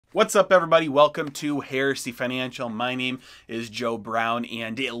What's up, everybody? Welcome to Heresy Financial. My name is Joe Brown,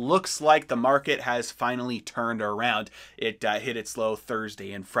 and it looks like the market has finally turned around. It hit its low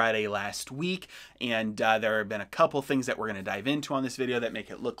Thursday and Friday last week, and there have been a couple things that we're going to dive into on this video that make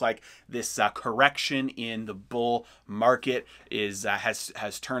it look like this correction in the bull market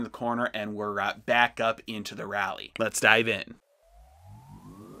has turned the corner, and we're back up into the rally. Let's dive in.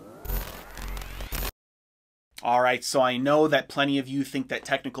 All right, so I know that plenty of you think that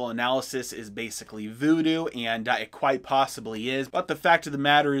technical analysis is basically voodoo, and it quite possibly is. But the fact of the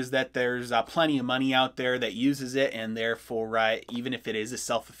matter is that there's plenty of money out there that uses it, and therefore, even if it is a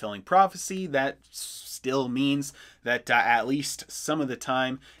self-fulfilling prophecy, that still means that at least some of the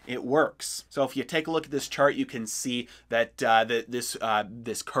time it works. So if you take a look at this chart, you can see that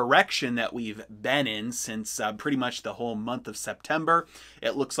this correction that we've been in since pretty much the whole month of September,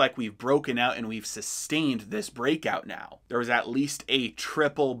 it looks like we've broken out and we've sustained this breakout now. There was at least a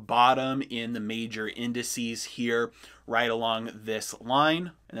triple bottom in the major indices here right along this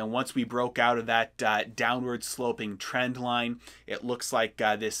line. And then once we broke out of that downward sloping trend line, it looks like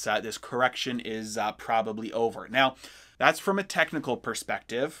this correction is probably over. Now, that's from a technical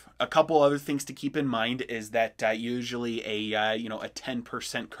perspective. A couple other things to keep in mind is that usually a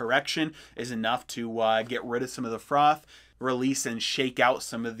 10% correction is enough to get rid of some of the froth, release and shake out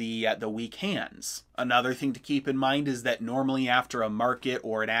some of the weak hands. Another thing to keep in mind is that normally after a market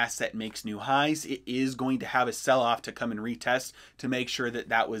or an asset makes new highs, it is going to have a sell-off to come and retest to make sure that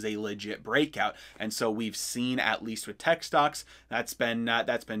that was a legit breakout. And so we've seen, at least with tech stocks, that's been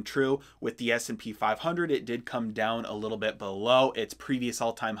true. With the S&P 500, it did come down a little bit below its previous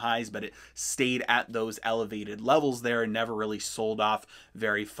all-time highs, but it stayed at those elevated levels there and never really sold off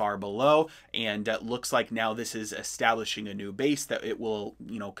very far below. And it looks like now this is establishing a new base that it will,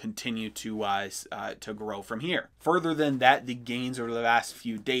 continue to grow from here. Further than that, the gains over the last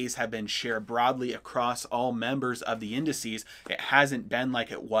few days have been shared broadly across all members of the indices. It hasn't been like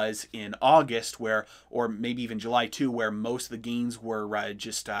it was in August, or maybe even July too, where most of the gains were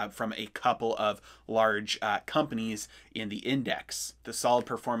just from a couple of large companies in the index. The solid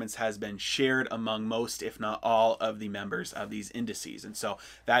performance has been shared among most, if not all, of the members of these indices, and so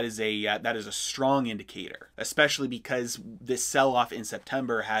that is a strong indicator, especially because this sell-off in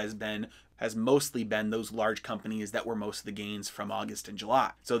September has mostly been those large companies that were most of the gains from August and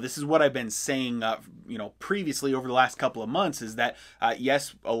July. So this is what I've been saying, previously over the last couple of months, is that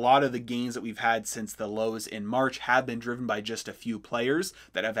yes, a lot of the gains that we've had since the lows in March have been driven by just a few players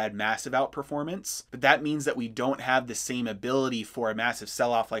that have had massive outperformance. But that means that we don't have the same ability for a massive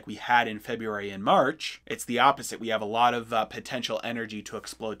sell-off like we had in February and March. It's the opposite. We have a lot of potential energy to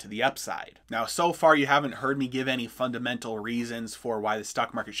explode to the upside. Now, so far you haven't heard me give any fundamental reasons for why the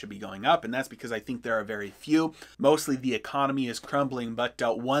stock market should be going up, and that's because I think there are very few. Mostly the economy is crumbling, but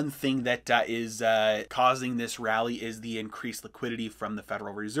one thing that is causing this rally is the increased liquidity from the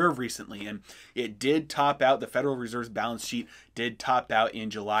Federal Reserve recently, and it did top out. The Federal Reserve's balance sheet did top out in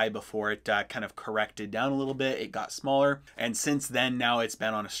July before it kind of corrected down a little bit. It got smaller, and since then now it's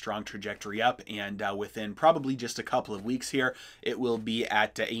been on a strong trajectory up, and within probably just a couple of weeks here, it will be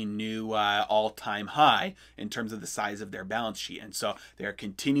at a new all-time high in terms of the size of their balance sheet. And so they're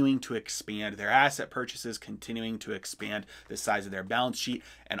continuing to expand their asset purchases, continuing to expand the size of their balance sheet,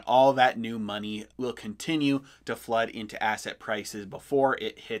 and all that new money will continue to flood into asset prices before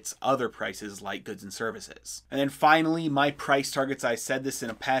it hits other prices like goods and services. And then finally, my price targets. I said this in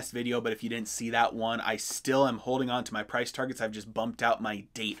a past video, but if you didn't see that one, I still am holding on to my price targets. I've just bumped out my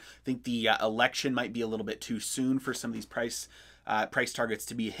date. I think the election might be a little bit too soon for some of these price targets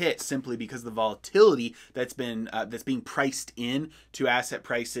to be hit, simply because the volatility that's being priced in to asset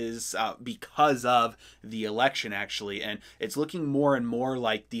prices because of the election, actually. And it's looking more and more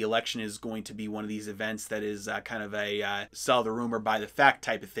like the election is going to be one of these events that is kind of a sell the rumor buy the fact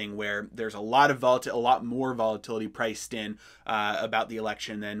type of thing, where there's a lot more volatility priced in about the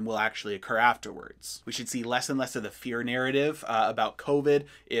election than will actually occur afterwards. We should see less and less of the fear narrative about COVID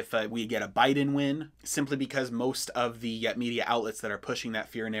if we get a Biden win, simply because most of the media outlets that are pushing that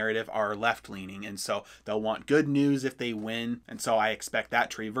fear narrative are left-leaning, and so they'll want good news if they win, and so I expect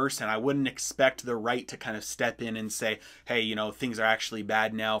that to reverse. And I wouldn't expect the right to kind of step in and say, hey, things are actually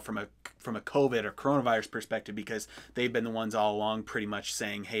bad now from a COVID or coronavirus perspective, because they've been the ones all along pretty much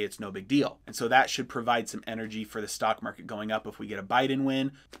saying, hey, it's no big deal. And so that should provide some energy for the stock market going up if we get a Biden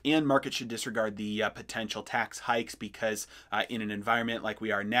win, and market should disregard the potential tax hikes, because in an environment like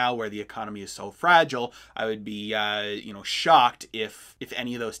we are now where the economy is so fragile, I would be shocked if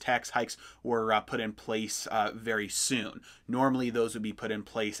any of those tax hikes were put in place very soon. Normally those would be put in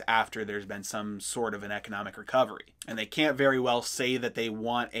place after there's been some sort of an economic recovery. And they can't very well say that they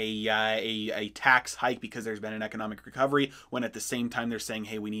want a tax hike because there's been an economic recovery, when at the same time they're saying,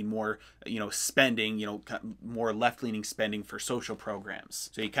 hey, we need more, spending, more left-leaning spending for social programs.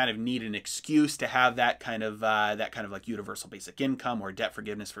 So you kind of need an excuse to have that kind of like universal basic income, or debt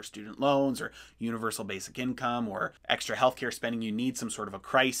forgiveness for student loans, or universal basic income, or extra healthcare spending. You need some sort of a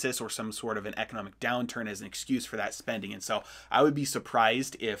crisis or some sort of an economic downturn as an excuse for that spending. And so I would be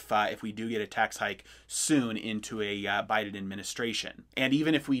surprised if we do get a tax hike soon into a Biden administration. And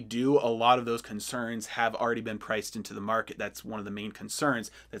even if we do, a lot of those concerns have already been priced into the market. That's one of the main concerns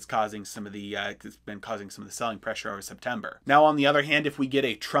that's causing some of the selling pressure over September. Now, on the other hand, if we get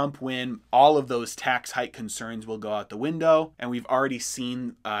a Trump win, all of those tax hike concerns will go out the window. And we've already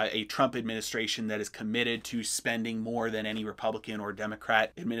seen a Trump administration that is committed to spending more than any Republican or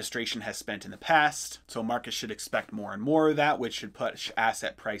Democrat administration has spent in the past. So markets should expect more and more of that, which should push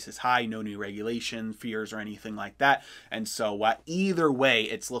asset prices high. No new regulation fears or anything like that. And so either way,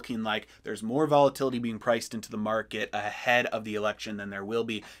 it's looking like there's more volatility being priced into the market ahead of the election than there will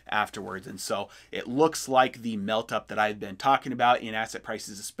be afterwards. And so it looks like the melt up that I've been talking about in asset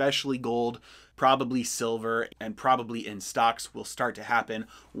prices, especially gold, probably silver, and probably in stocks, will start to happen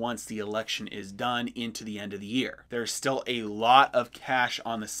once the election is done into the end of the year. There's still a lot of cash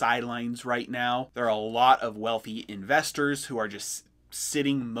on the sidelines right now. There are a lot of wealthy investors who are just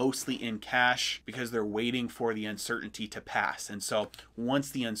sitting mostly in cash because they're waiting for the uncertainty to pass. And so once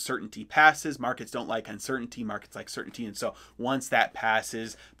the uncertainty passes, markets don't like uncertainty, markets like certainty. And so once that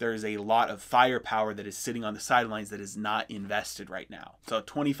passes, there's a lot of firepower that is sitting on the sidelines that is not invested right now. So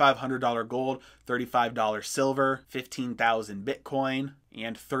 $2,500 gold, $35 silver, 15,000 Bitcoin,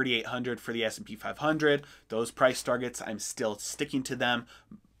 and 3,800 for the S&P 500. Those price targets, I'm still sticking to them,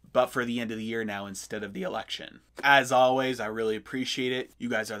 but for the end of the year now instead of the election. As always, I really appreciate it. You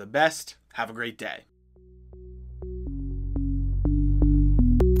guys are the best. Have a great day.